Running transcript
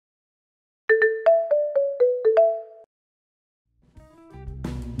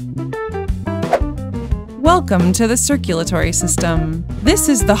Welcome to the circulatory system. This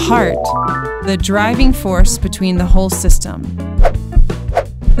is the heart, the driving force between the whole system.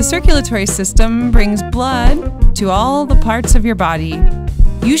 The circulatory system brings blood to all the parts of your body.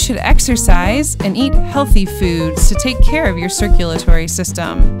 You should exercise and eat healthy foods to take care of your circulatory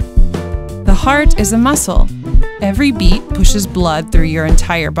system. The heart is a muscle. Every beat pushes blood through your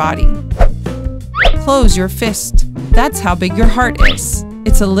entire body. Close your fist. That's how big your heart is.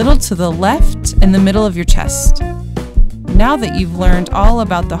 It's a little to the left in the middle of your chest. Now that you've learned all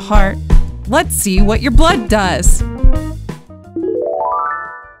about the heart, let's see what your blood does.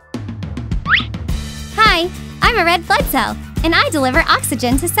 Hi, I'm a red blood cell, and I deliver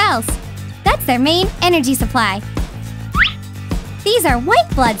oxygen to cells. That's their main energy supply. These are white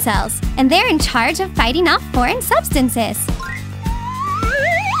blood cells, and they're in charge of fighting off foreign substances.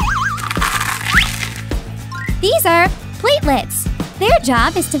 These are platelets. Their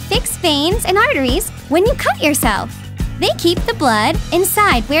job is to fix veins and arteries when you cut yourself. They keep the blood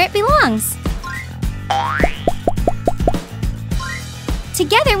inside where it belongs.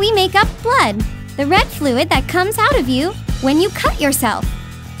 Together we make up blood, the red fluid that comes out of you when you cut yourself.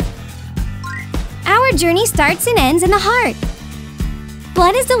 Our journey starts and ends in the heart.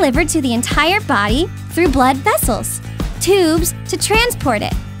 Blood is delivered to the entire body through blood vessels, tubes to transport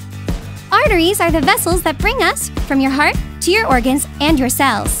it. Arteries are the vessels that bring us from your heart to your organs and your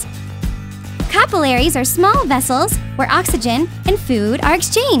cells. Capillaries are small vessels where oxygen and food are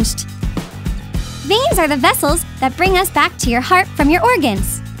exchanged. Veins are the vessels that bring us back to your heart from your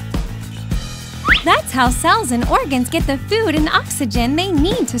organs. That's how cells and organs get the food and oxygen they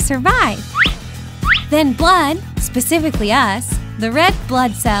need to survive. Then blood, specifically us, the red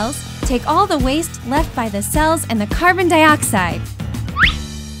blood cells, take all the waste left by the cells and the carbon dioxide.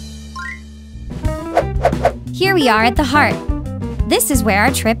 Here we are at the heart. This is where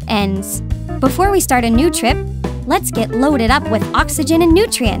our trip ends. Before we start a new trip, let's get loaded up with oxygen and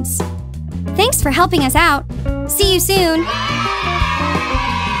nutrients. Thanks for helping us out. See you soon!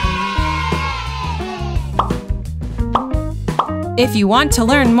 If you want to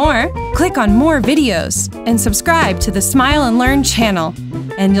learn more, click on More Videos and subscribe to the Smile and Learn channel,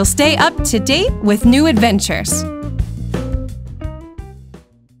 and you'll stay up to date with new adventures.